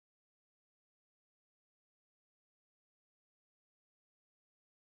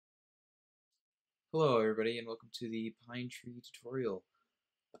Hello everybody and welcome to the pine tree tutorial.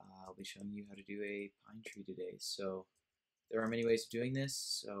 I'll be showing you how to do a pine tree today. So there are many ways of doing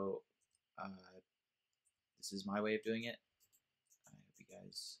this, so this is my way of doing it. I hope you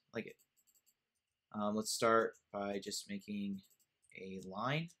guys like it. Let's start by just making a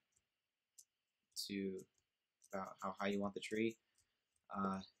line to about how high you want the tree.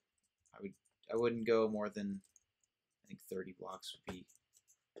 Uh, I wouldn't go more than I think 30 blocks would be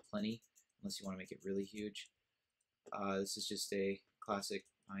plenty unless you want to make it really huge. This is just a classic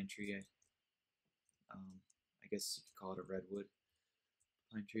pine tree. I guess you could call it a redwood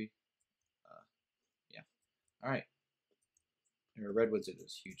pine tree. Uh, yeah. All right. Or redwoods are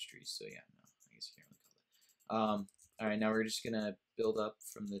those huge trees, so yeah, no, I guess you can't really call that. All right, now we're just gonna build up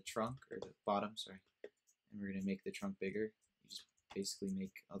from the trunk or the bottom, sorry, and we're gonna make the trunk bigger. You just basically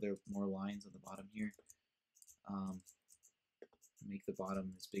make more lines on the bottom here. Um, make the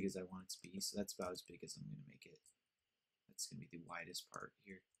bottom as big as I want it to be, so that's about as big as I'm gonna make it. That's gonna be the widest part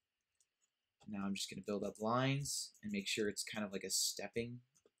here. Now I'm just gonna build up lines and make sure it's kind of like a stepping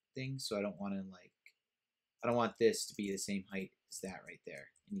thing, so I don't want this to be the same height as that right there.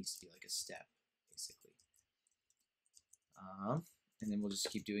 It needs to be like a step, basically. And then we'll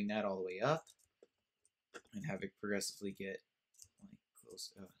just keep doing that all the way up and have it progressively get like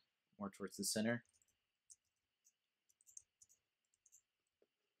close, more towards the center.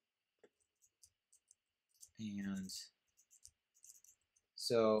 And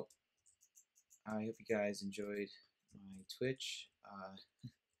so I hope you guys enjoyed my Twitch.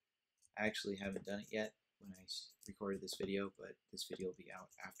 I actually haven't done it yet when I recorded this video, but this video will be out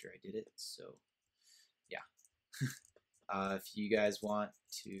after I did it, so yeah. If you guys want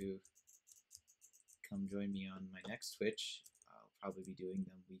to come join me on my next Twitch, I'll probably be doing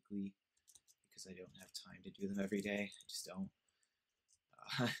them weekly because I don't have time to do them every day. I just don't.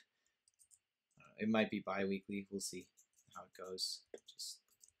 It might be bi-weekly. We'll see how it goes, just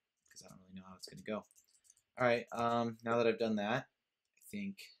because I don't really know how it's going to go. All right, now that I've done that, I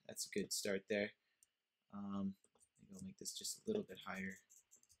think that's a good start there. Maybe I'll make this just a little bit higher,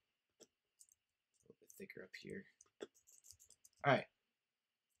 a little bit thicker up here. All right,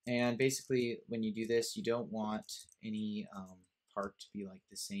 and basically when you do this, you don't want any part to be like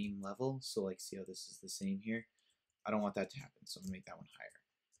the same level. So like, see how this is the same here? I don't want that to happen, so I'm gonna make that one higher.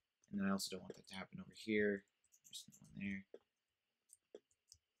 And then I also don't want that to happen over here. There's no one there.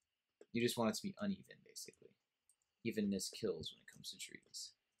 You just want it to be uneven, basically. Evenness kills when it comes to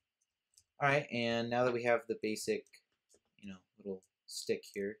trees. All right, and now that we have the basic, little stick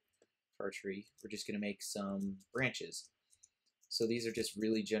here for our tree, we're just gonna make some branches. So these are just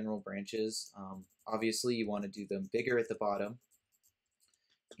really general branches. Obviously, you want to do them bigger at the bottom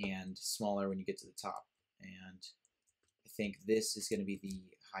and smaller when you get to the top. And I think this is going to be the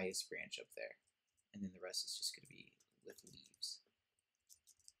highest branch up there. And then the rest is just going to be with leaves.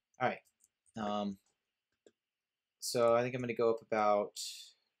 All right. So I think I'm going to go up about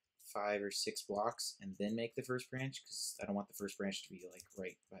 5 or 6 blocks and then make the first branch because I don't want the first branch to be like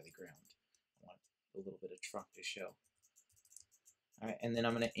right by the ground. I want a little bit of trunk to show. All right, and then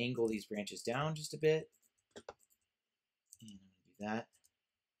I'm going to angle these branches down just a bit. And I'm going to do that.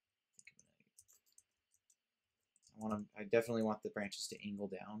 I definitely want the branches to angle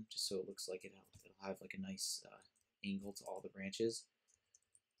down just so it looks like it'll have like a nice angle to all the branches.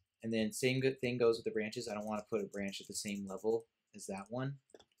 And then same good thing goes with the branches. I don't want to put a branch at the same level as that one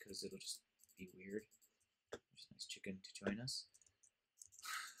because it'll just be weird. There's a nice chicken to join us.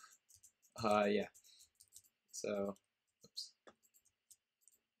 Yeah. So, oops.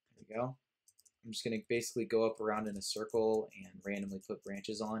 There we go. I'm just going to basically go up around in a circle and randomly put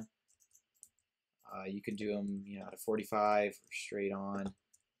branches on. You can do them, at a 45 or straight on.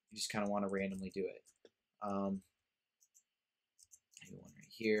 You just kind of want to randomly do it. Maybe one right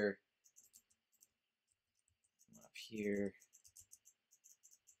here, one up here,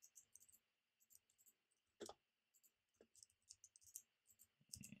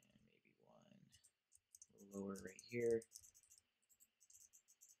 and maybe one a little lower right here.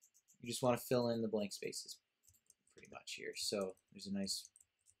 You just want to fill in the blank spaces pretty much here. So there's a nice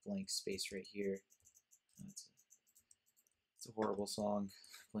blank space right here. It's a horrible song,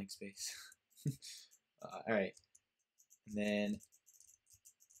 blank space. All right, and then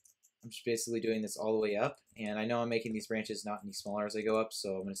I'm just basically doing this all the way up, and I know I'm making these branches not any smaller as I go up,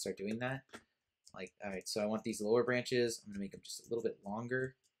 so I'm going to start doing that. Like, all right, so I want these lower branches, I'm going to make them just a little bit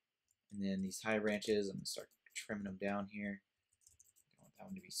longer, and then these high branches, I'm going to start trimming them down here. I want that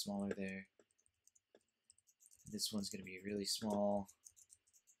one to be smaller there. This one's going to be really small.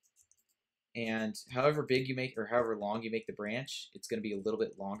 And however big you make, or however long you make the branch, it's going to be a little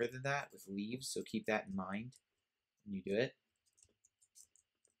bit longer than that with leaves, so keep that in mind when you do it.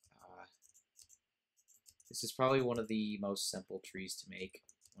 This is probably one of the most simple trees to make,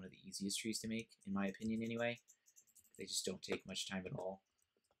 one of the easiest trees to make, in my opinion anyway. They just don't take much time at all.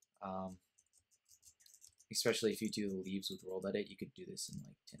 Especially if you do the leaves with rolled edit, you could do this in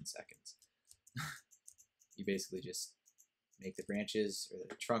like 10 seconds. You basically just make the branches, or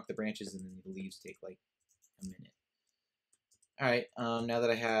the trunk, the branches, and then the leaves take like a minute. Alright, now that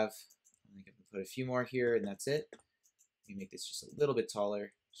I think I'm going to put a few more here, and that's it. Let me make this just a little bit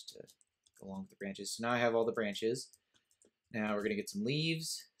taller, just to go along with the branches. So now I have all the branches. Now we're going to get some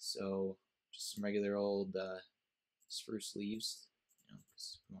leaves, so just some regular old spruce leaves,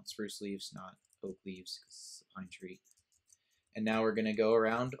 because we want spruce leaves, not oak leaves, because it's a pine tree. And now we're going to go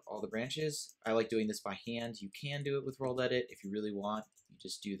around all the branches. I like doing this by hand. You can do it with rolled edit if you really want. You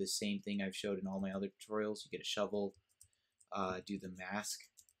just do the same thing I've showed in all my other tutorials. You get a shovel, do the mask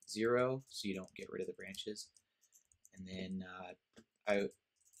 0 so you don't get rid of the branches. And then I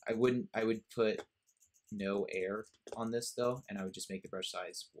would put no air on this though, and I would just make the brush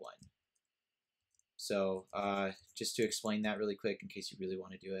size 1. So just to explain that really quick in case you really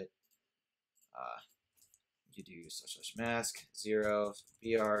want to do it, you do /mask 0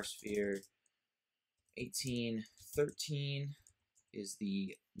 BR sphere 1813 is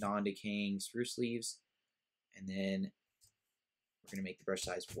the non-decaying spruce leaves, and then we're going to make the brush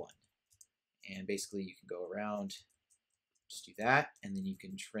size 1. And basically you can go around, just do that, and then you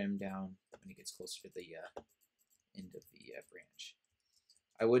can trim down when it gets closer to the end of the branch.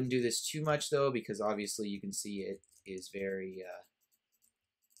 I wouldn't do this too much though, because obviously you can see it is very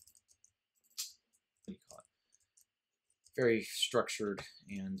what do you call it? Very structured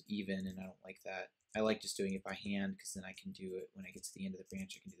and even, and I don't like that. I like just doing it by hand, because then I can do it when I get to the end of the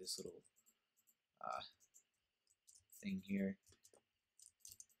branch. I can do this little thing here,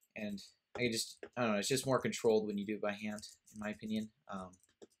 and I don't know, it's just more controlled when you do it by hand, in my opinion.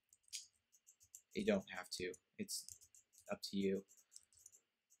 You don't have to. It's up to you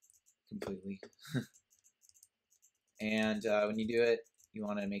completely. And when you do it, you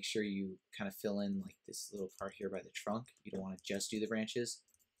want to make sure you kind of fill in like this little part here by the trunk. You don't want to just do the branches.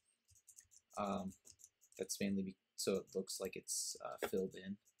 That's mainly so it looks like it's filled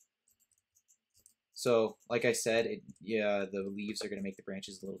in. So, like I said, the leaves are going to make the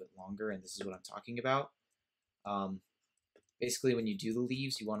branches a little bit longer, and this is what I'm talking about. Basically, when you do the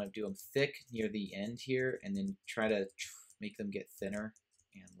leaves, you want to do them thick near the end here, and then try to make them get thinner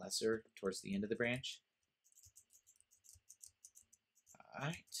and lesser towards the end of the branch.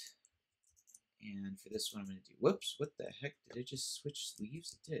 Alright. And for this one, I'm going to do, whoops, what the heck? Did it just switch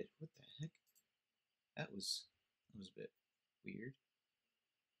leaves? It did. What the heck? That was a bit weird.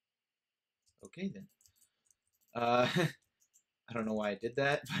 Okay, then. I don't know why I did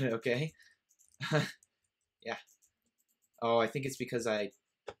that, but okay. Yeah. Oh, I think it's because I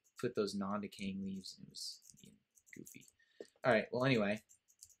put those non-decaying leaves and it was being goofy. Alright, well anyway.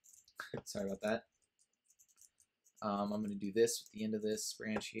 Sorry about that. I'm going to do this at the end of this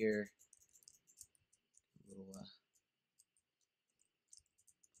branch here. A little,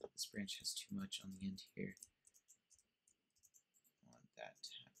 this branch has too much on the end here. I want that to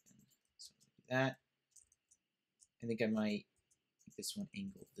happen. So I'm going to do that. I think I might make this one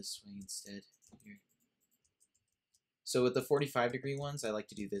angled this way instead here. So with the 45-degree ones, I like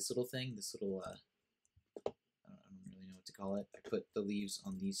to do this little thing, this little, I don't really know what to call it. I put the leaves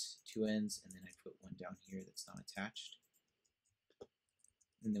on these two ends, and then I put one down here that's not attached.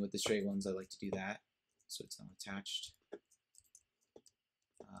 And then with the straight ones, I like to do that, so it's not attached.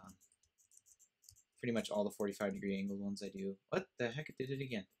 Pretty much all the 45-degree angled ones I do. What the heck? It did it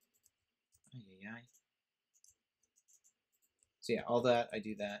again. Ay-ay-ay. So yeah, all that, I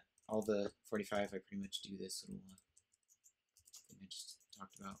do that. All the 45, I pretty much do this little thing I just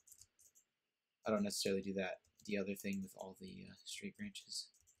talked about. I don't necessarily do that, the other thing with all the straight branches.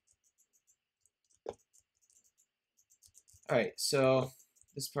 Alright, so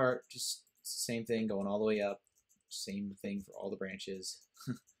this part, just same thing, going all the way up. Same thing for all the branches.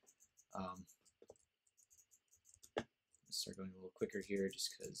 Start going a little quicker here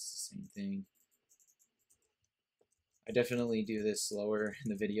just because same thing. I definitely do this slower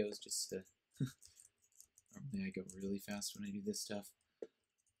in the videos just to normally I go really fast when I do this stuff.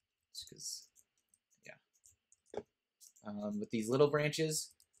 Just because, yeah. With these little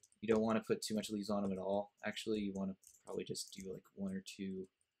branches, you don't want to put too much leaves on them at all. Actually, you want to probably just do like 1 or 2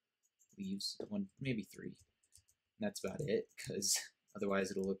 leaves, maybe 3. And that's about it, because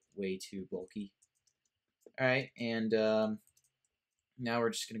otherwise it'll look way too bulky. Alright, and Now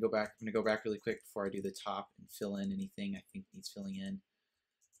we're just gonna go back. I'm gonna go back really quick before I do the top and fill in anything I think needs filling in.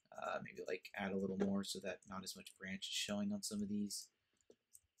 Maybe like add a little more so that not as much branch is showing on some of these.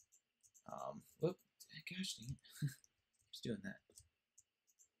 Whoop, gosh dang it. Just doing that.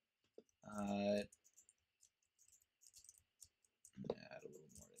 Add a little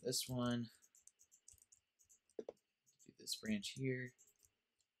more to this one. Do this branch here.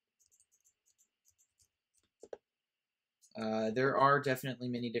 There are definitely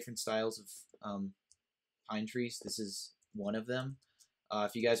many different styles of pine trees. This is one of them.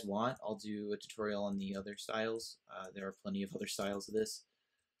 If you guys want, I'll do a tutorial on the other styles. There are plenty of other styles of this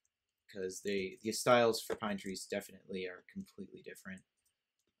because the styles for pine trees definitely are completely different.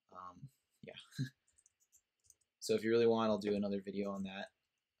 Yeah. So if you really want, I'll do another video on that.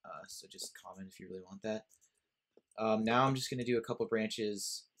 So just comment if you really want that. Now I'm just going to do a couple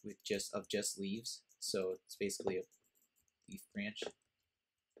branches with just leaves. So it's basically a leaf branch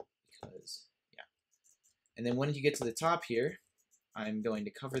because, yeah. And then when you get to the top here, I'm going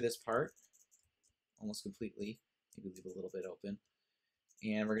to cover this part almost completely, maybe leave a little bit open.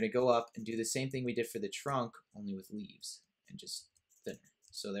 And we're going to go up and do the same thing we did for the trunk, only with leaves and just thinner.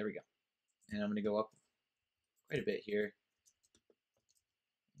 So there we go. And I'm going to go up quite a bit here.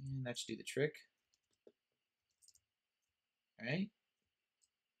 And that should do the trick. All right.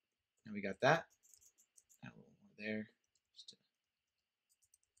 Now we got that. Add a little more there.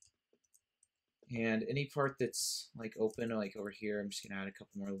 And any part that's like open, like over here, I'm just gonna add a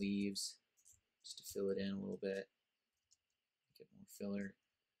couple more leaves just to fill it in a little bit, get more filler.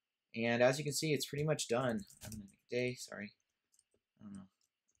 And as you can see, it's pretty much done. I'm gonna make a day. Sorry, I don't know.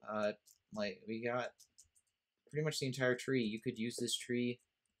 Like we got pretty much the entire tree. You could use this tree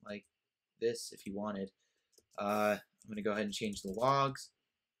like this if you wanted. I'm gonna go ahead and change the logs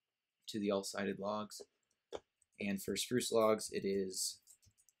to the all-sided logs. And for spruce logs, it is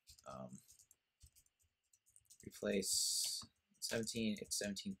replace 17, it's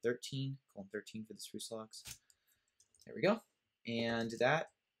 1713, colon 13 for the spruce logs. There we go. And that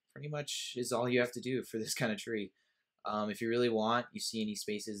pretty much is all you have to do for this kind of tree. If you really want, you see any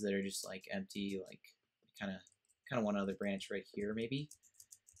spaces that are just like empty, like kind of want another branch right here maybe,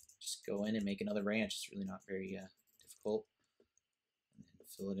 just go in and make another branch. It's really not very difficult. And then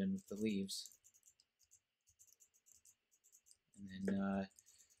fill it in with the leaves. And then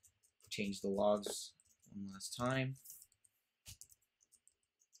change the logs one last time.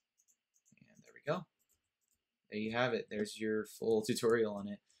 And there we go. There you have it. There's your full tutorial on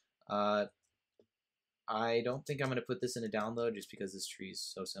it. I don't think I'm going to put this in a download just because this tree is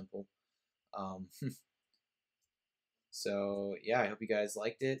so simple. So yeah, I hope you guys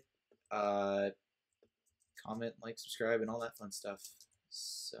liked it. Comment, like, subscribe, and all that fun stuff.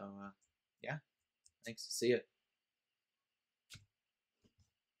 So yeah, thanks. See ya.